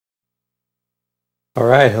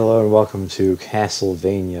Alright, hello and welcome to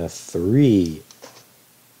Castlevania 3.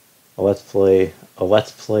 A let's play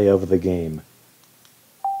of the game.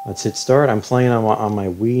 Let's hit start. I'm playing on my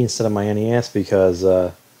Wii instead of my NES because,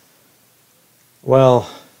 well,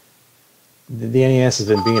 the NES has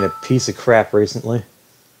been being a piece of crap recently.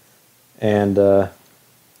 And,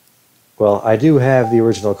 well, I do have the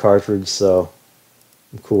original cartridge, so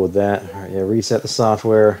I'm cool with that. Alright, yeah, reset the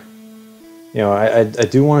software. You know, I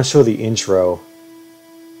do want to show the intro,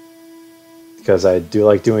 because I do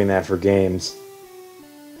like doing that for games.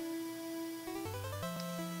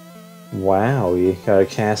 Wow, we got a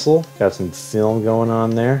castle, got some film going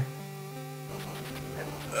on there.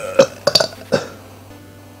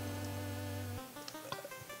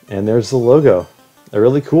 And there's the logo, a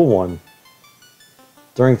really cool one.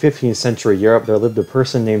 During 15th century Europe, there lived a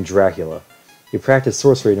person named Dracula. He practiced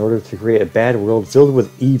sorcery in order to create a bad world filled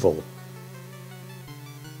with evil.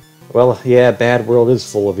 Well, yeah, bad world is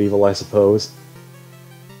full of evil, I suppose.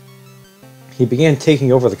 He began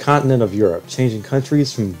taking over the continent of Europe, changing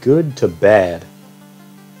countries from good to bad.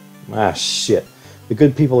 Ah, shit. The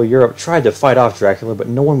good people of Europe tried to fight off Dracula, but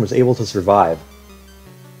no one was able to survive.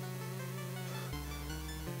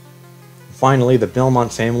 Finally, the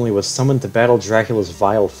Belmont family was summoned to battle Dracula's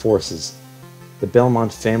vile forces. The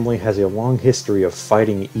Belmont family has a long history of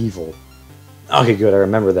fighting evil. Okay, good, I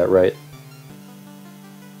remember that right.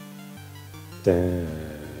 The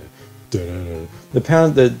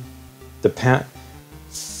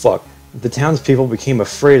townspeople became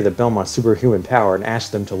afraid of the Belmont's superhuman power and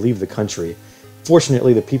asked them to leave the country.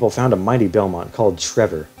 Fortunately, the people found a mighty Belmont called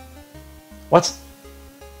Trevor. What?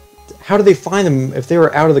 How did they find them if they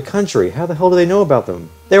were out of the country? How the hell do they know about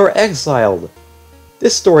them? They were exiled!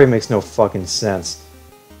 This story makes no fucking sense.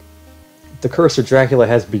 The curse of Dracula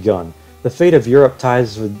has begun. The fate of Europe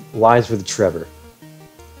lies with Trevor.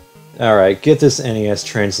 Alright, get this NES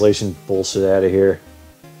translation bullshit out of here.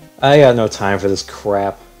 I got no time for this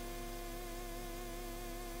crap.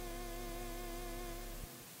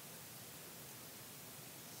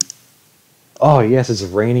 Oh yes, it's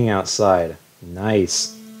raining outside.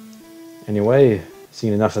 Nice. Anyway,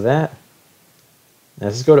 seen enough of that. Now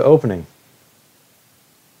let's go to opening.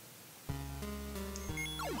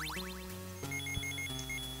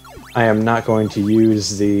 I am not going to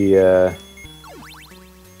use the,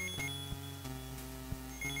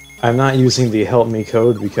 I'm not using the help me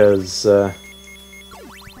code because, that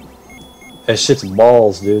shit's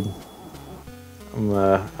balls, dude. I'm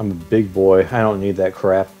a big boy. I don't need that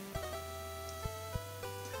crap.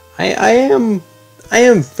 I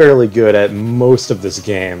am fairly good at most of this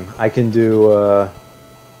game. I can do,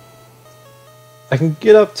 I can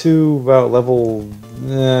get up to about level,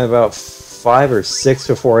 about 5 or 6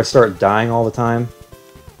 before I start dying all the time.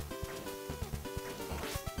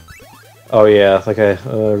 Oh yeah, like I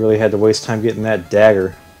really had to waste time getting that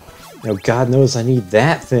dagger. You know, God knows I need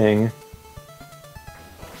that thing.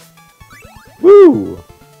 Woo!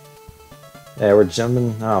 Yeah, we're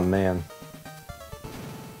jumping. Oh man.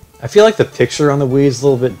 I feel like the picture on the Wii is a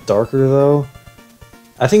little bit darker though.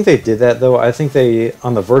 I think they did that though. I think they,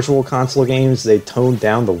 on the virtual console games, they toned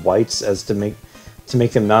down the whites as to make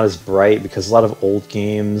them not as bright, because a lot of old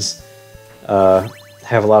games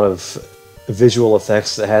have a lot of visual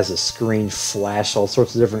effects that has a screen flash all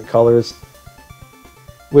sorts of different colors,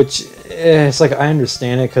 which it's like, I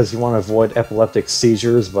understand it because you want to avoid epileptic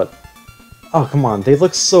seizures, but oh come on, they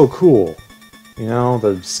look so cool, you know,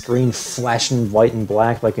 the screen flashing white and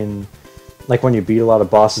black like when you beat a lot of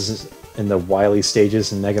bosses in the Wily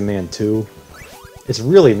stages in Mega Man 2. It's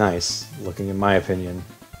really nice looking, in my opinion,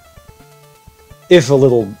 if a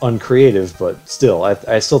little uncreative, but still,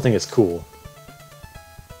 I still think it's cool.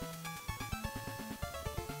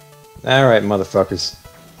 Alright, motherfuckers.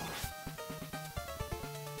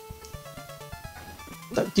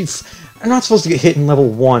 Dude, I'm not supposed to get hit in level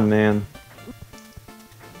 1, man.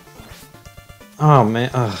 Oh, man.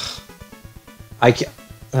 Ugh. I can't...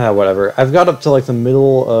 whatever. I've got up to, like, the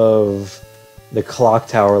middle of the clock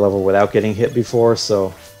tower level without getting hit before,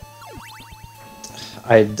 so...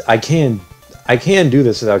 I can do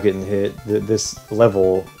this without getting hit. This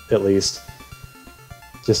level, at least.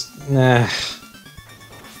 Just, nah...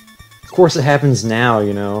 Of course it happens now,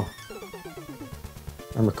 you know.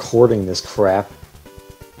 I'm recording this crap.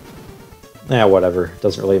 Whatever.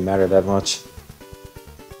 Doesn't really matter that much.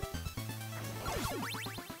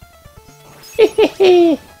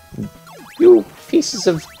 You pieces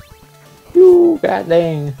of... You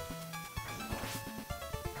goddamn.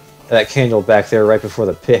 That candle back there right before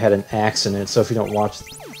the pit had an axe in it, so if you don't want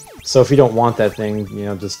that thing, you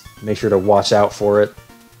know, just make sure to watch out for it.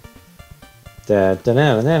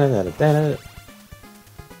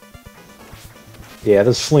 Yeah,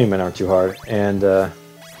 those fleamen aren't too hard, and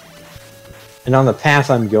on the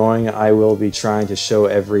path I'm going, I will be trying to show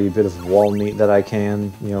every bit of wall meat that I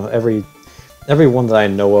can. You know, every one that I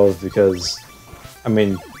know of, because, I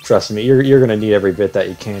mean, trust me, you're gonna need every bit that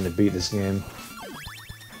you can to beat this game.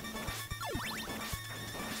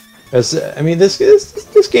 As I mean, this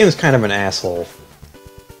game is kind of an asshole.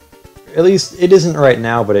 At least it isn't right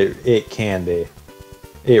now, but it can be.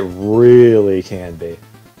 It really can be.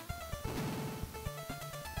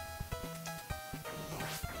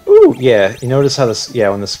 Ooh, yeah. You notice how this? Yeah,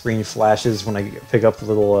 when the screen flashes when I pick up the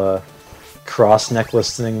little cross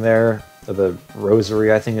necklace thing there, or the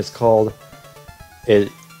rosary, I think it's called.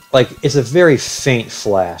 It's a very faint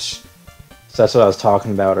flash. So that's what I was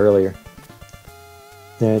talking about earlier.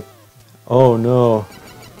 Oh no.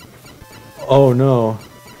 Oh no.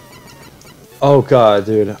 Oh god,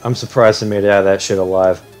 dude. I'm surprised I made it out of that shit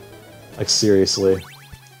alive. Like, seriously.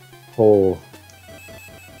 Oh.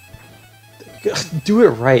 Do it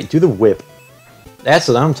right. Do the whip. That's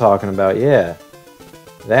what I'm talking about, yeah.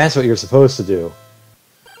 That's what you're supposed to do.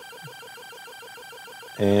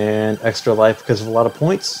 And extra life because of a lot of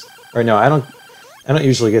points? Or no, I don't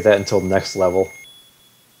usually get that until next level.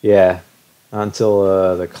 Yeah. Not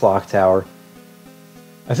until the clock tower.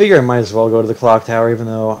 I figure I might as well go to the clock tower, even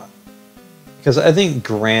though... Because I think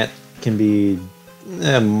Grant can be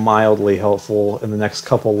mildly helpful in the next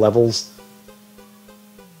couple levels.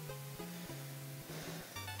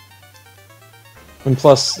 And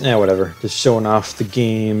plus, yeah, whatever. Just showing off the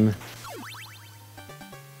game.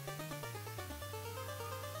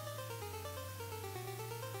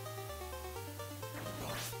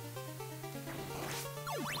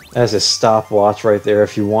 That's a stopwatch right there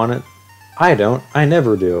if you want it. I don't. I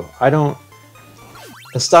never do. I don't...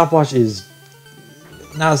 A stopwatch is...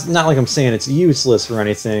 Not like I'm saying it's useless or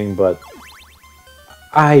anything, but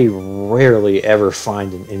I rarely ever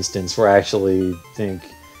find an instance where I actually think,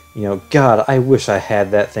 you know, God, I wish I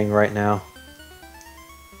had that thing right now.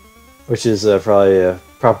 Which is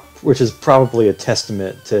probably a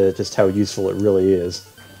testament to just how useful it really is.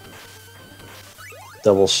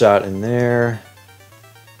 Double shot in there.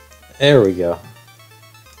 There we go.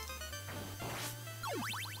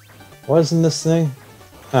 What is in this thing?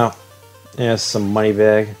 Oh. Yeah, some money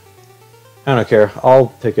bag. I don't care. I'll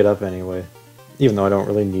pick it up anyway. Even though I don't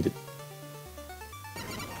really need it.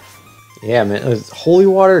 Yeah, man. Holy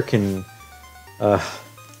water can...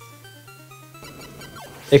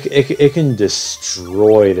 It can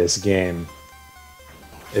destroy this game.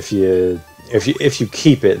 If you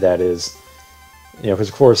keep it, that is. You know, because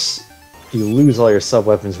of course, you lose all your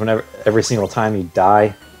sub-weapons every single time you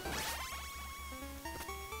die.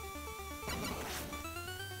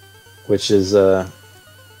 Which is, you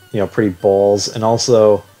know, pretty balls. And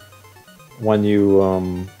also, when you,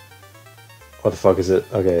 what the fuck is it?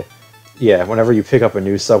 Okay. Yeah, whenever you pick up a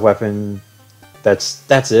new sub-weapon,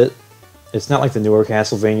 that's it. It's not like the newer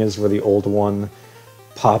Castlevanias where the old one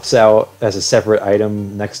pops out as a separate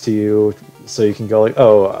item next to you, so you can go like,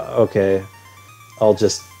 oh, okay, I'll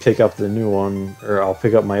just pick up the new one, or I'll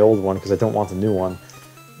pick up my old one because I don't want the new one.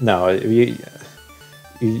 No, you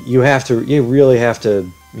really have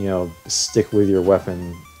to, you know, stick with your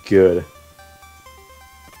weapon good.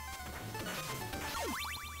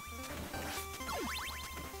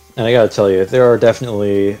 And I gotta tell you, there are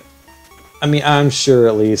definitely... I mean, I'm sure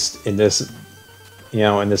at least in this, you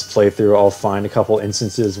know, in this playthrough, I'll find a couple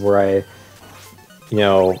instances where I, you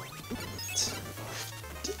know...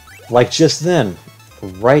 Like just then,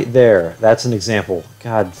 right there, that's an example.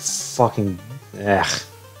 God fucking... Ugh.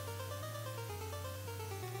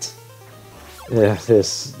 Yeah,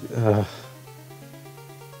 this...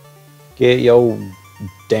 Get your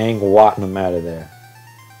dang Watnum out of there.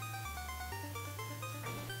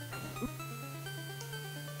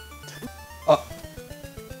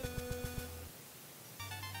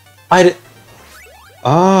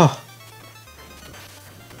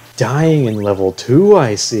 Dying in level 2,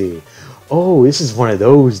 I see. Oh, this is one of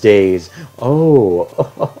those days. Oh,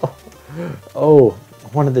 oh,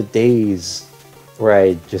 one of the days where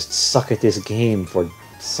I just suck at this game for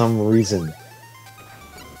some reason.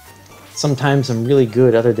 Sometimes I'm really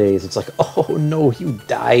good, other days it's like, oh no, you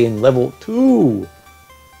die in level 2!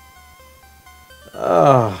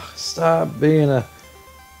 Stop being a...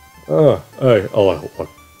 hey, look.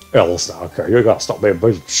 Yeah, listen, okay, you gotta stop being a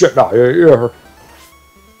piece of shit now, yeah.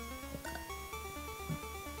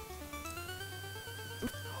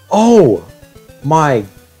 Oh! My...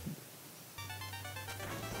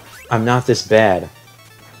 I'm not this bad.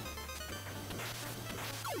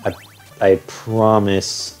 I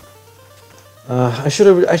promise. I should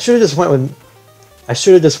have just went with... I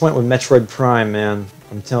should have just went with Metroid Prime, man.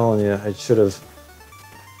 I'm telling you, I should have.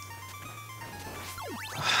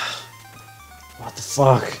 What the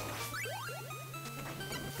fuck?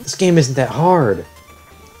 This game isn't that hard.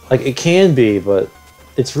 Like, it can be, but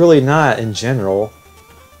it's really not in general.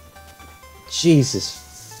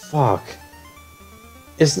 Jesus fuck.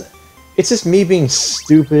 It's just me being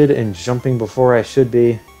stupid and jumping before I should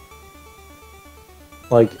be.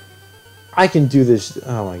 Like, I can do this.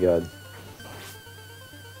 Oh my god.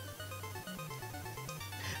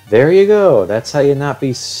 There you go. That's how you not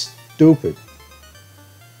be stupid.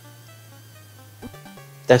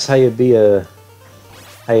 That's how you be a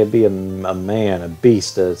man, a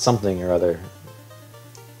beast, something or other.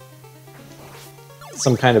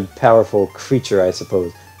 Some kind of powerful creature, I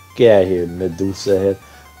suppose. Get out of here, Medusa head.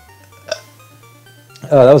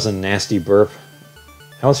 Oh, that was a nasty burp.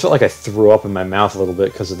 I almost felt like I threw up in my mouth a little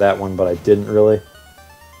bit because of that one, but I didn't really.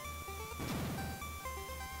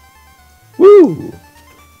 Woo!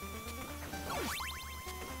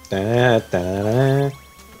 Da, da, da.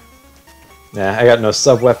 Nah, I got no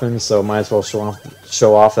sub-weapons, so might as well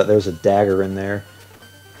show off that there's a dagger in there.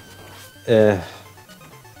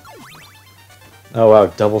 Oh wow,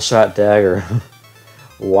 double-shot dagger.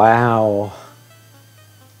 Wow.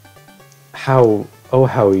 How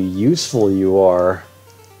useful you are.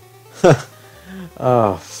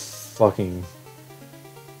 Oh, fucking...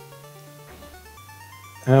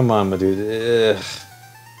 Come on, my dude. Ugh.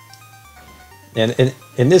 And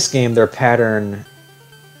in this game, their pattern,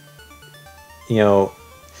 you know,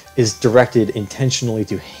 is directed intentionally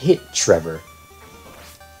to hit Trevor.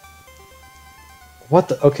 What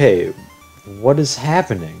the... Okay, what is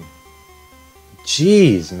happening?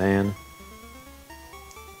 Jeez, man.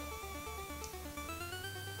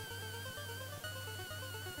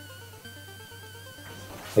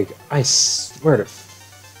 Like, I swear to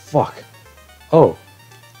fuck. Oh.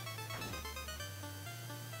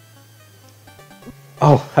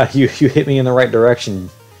 Oh, you hit me in the right direction.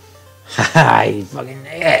 Haha, you fucking...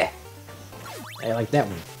 Yeah. I like that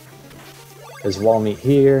one. There's wall meat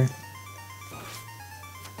here.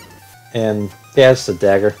 And, yeah, it's a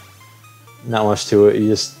dagger. Not much to it. You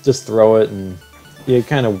just throw it and... You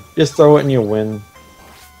kind of... Just throw it and you win.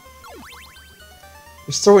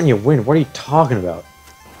 Just throw it and you win. What are you talking about?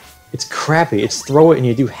 It's crappy. It's throw it and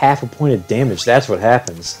you do half a point of damage. That's what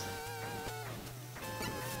happens.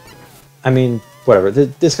 I mean, whatever.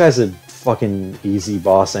 This guy's a fucking easy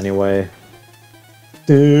boss anyway.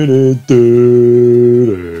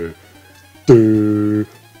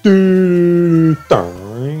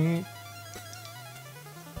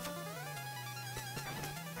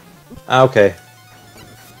 Okay.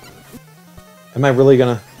 Am I really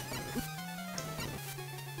gonna...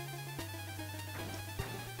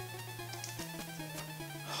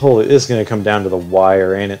 Holy, this is gonna come down to the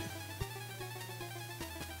wire, ain't it?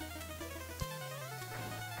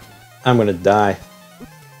 I'm gonna die.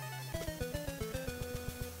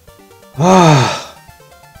 Ah,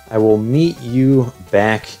 I will meet you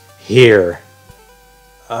back here.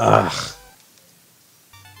 Ugh.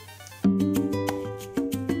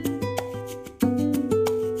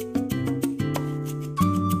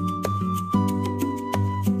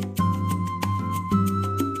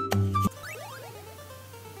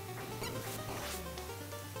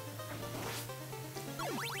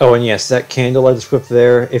 Oh, and yes, that candle I just equipped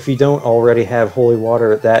there, if you don't already have holy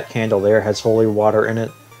water, that candle there has holy water in it.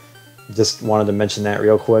 Just wanted to mention that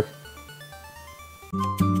real quick.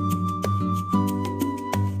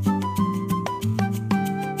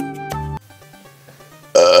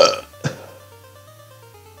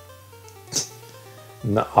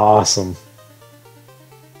 Awesome.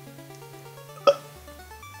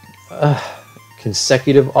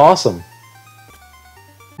 Consecutive awesome.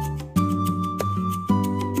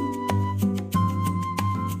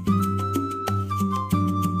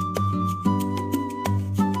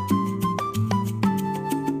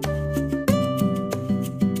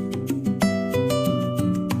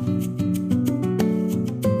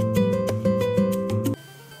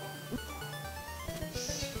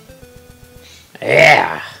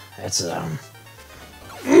 Yeah, that's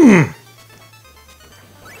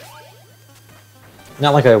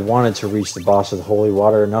not like I wanted to reach the boss with holy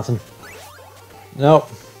water or nothing. Nope.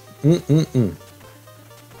 Mm-mm-mm.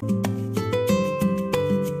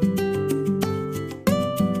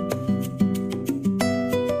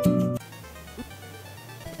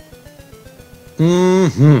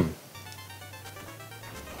 Mm-hmm.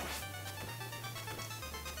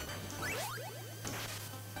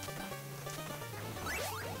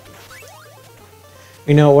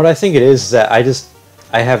 You know, what I think it is that I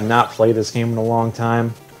have not played this game in a long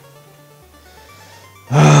time.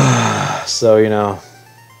 So, you know,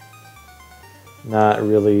 not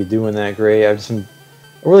really doing that great. I've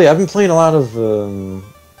been playing a lot of,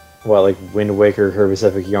 well, like Wind Waker, Kirby's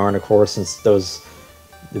Epic Yarn, of course, since the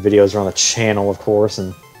videos are on the channel, of course,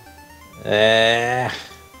 and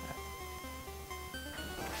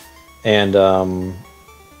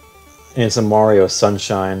some Mario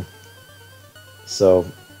Sunshine. So,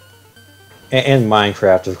 and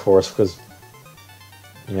Minecraft, of course, because,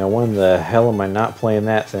 you know, when the hell am I not playing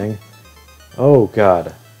that thing? Oh,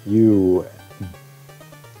 God. You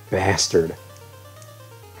bastard.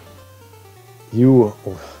 You...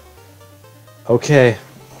 Okay.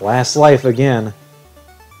 Last life again.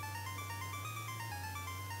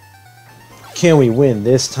 Can we win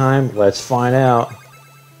this time? Let's find out.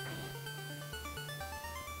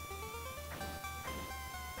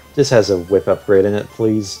 This has a whip upgrade in it,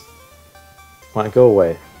 please. Come on, go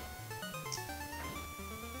away.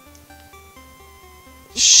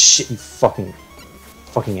 Shit, you fucking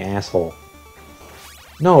asshole.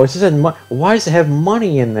 No, it just had money. Why does it have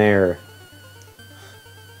money in there?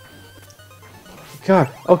 God,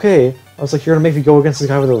 okay. I was like, you're gonna make me go against this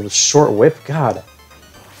guy with a short whip? God.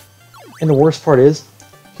 And the worst part is,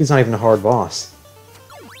 he's not even a hard boss.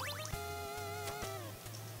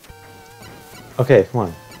 Okay, come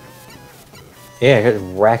on. Yeah, I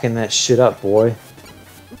got racking that shit up, boy.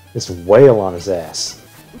 Just wail on his ass.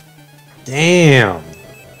 Damn!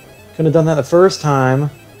 Couldn't have done that the first time.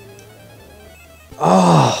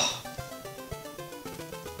 Oh!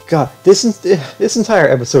 God, this entire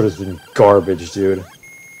episode has been garbage, dude.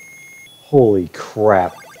 Holy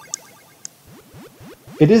crap.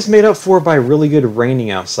 It is made up for by really good raining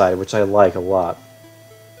outside, which I like a lot.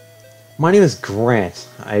 My name is Grant.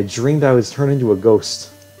 I dreamed I was turned into a ghost.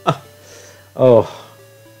 Oh.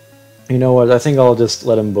 You know what, I think I'll just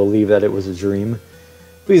let him believe that it was a dream.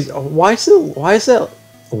 Please, why is that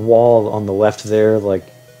wall on the left there, like,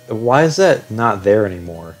 why is that not there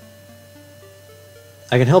anymore?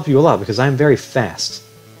 I can help you a lot because I'm very fast.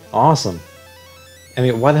 Awesome. I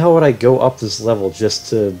mean, why the hell would I go up this level just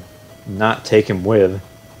to not take him with?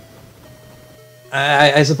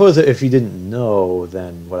 I suppose that if you didn't know,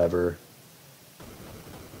 then whatever.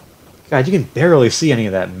 God, you can barely see any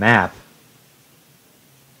of that map.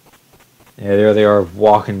 Yeah, there they are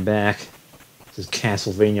walking back. This is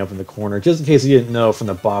Castlevania up in the corner. Just in case you didn't know from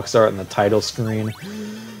the box art and the title screen.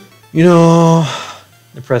 You know,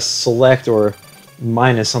 I press select or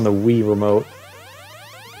minus on the Wii remote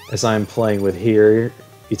as I'm playing with here.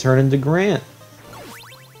 You turn into Grant.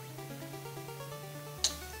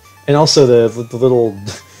 And also the little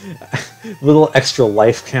little extra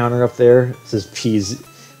life counter up there. It says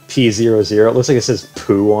P00. It looks like it says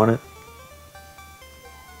poo on it.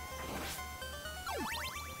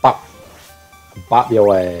 Bop. Bop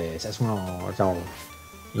your ass. That's wrong.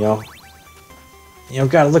 You know,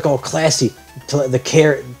 gotta look all classy to let the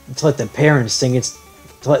parents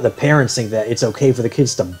think that it's okay for the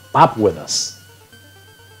kids to bop with us.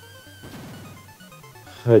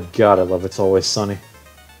 Good God, I love It's Always Sunny.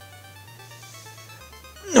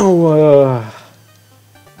 No, I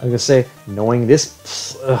was gonna say, knowing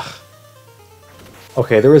this.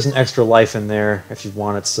 Okay, there is an extra life in there if you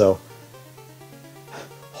want it, so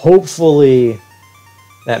hopefully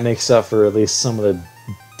that makes up for at least some of the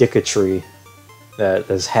dicketry that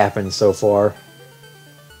has happened so far.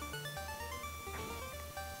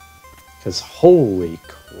 Because holy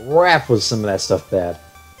crap was some of that stuff bad.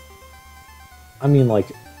 I mean, like,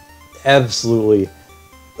 absolutely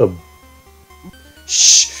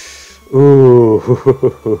ooh,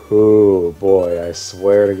 boy, I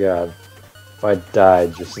swear to God. If I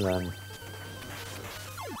died just then.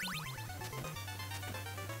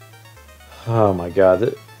 Oh my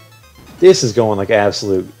God. This is going like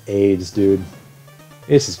absolute AIDS, dude.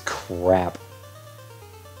 This is crap.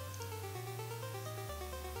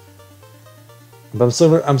 But I'm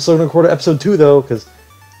still gonna record episode 2 though, because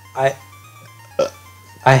I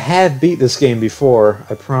have beat this game before,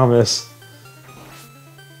 I promise.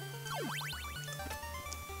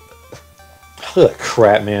 Look at that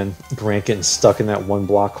crap, man. Grant getting stuck in that one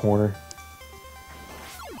block corner.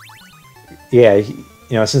 Yeah, you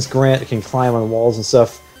know, since Grant can climb on walls and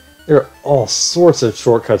stuff, there are all sorts of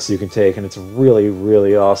shortcuts you can take, and it's really,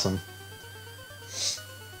 really awesome.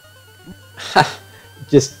 Ha!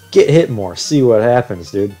 Just get hit more, see what happens,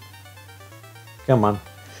 dude. Come on.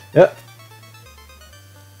 Yep.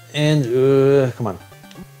 And, come on.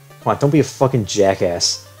 Come on, don't be a fucking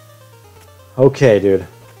jackass. Okay, dude.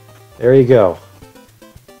 There you go.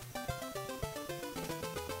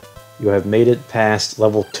 You have made it past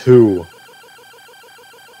level 2.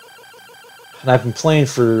 And I've been playing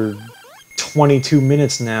for 22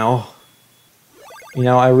 minutes now. You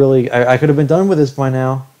know, I could have been done with this by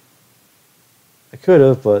now. I could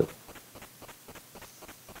have, but...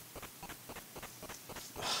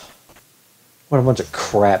 What a bunch of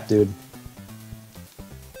crap, dude.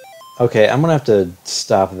 Okay, I'm gonna have to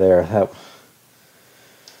stop there.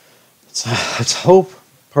 Let's hope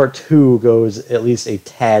part 2 goes at least a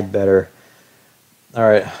tad better.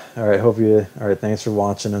 Alright, thanks for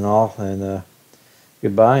watching and all, and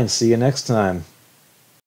goodbye and see you next time.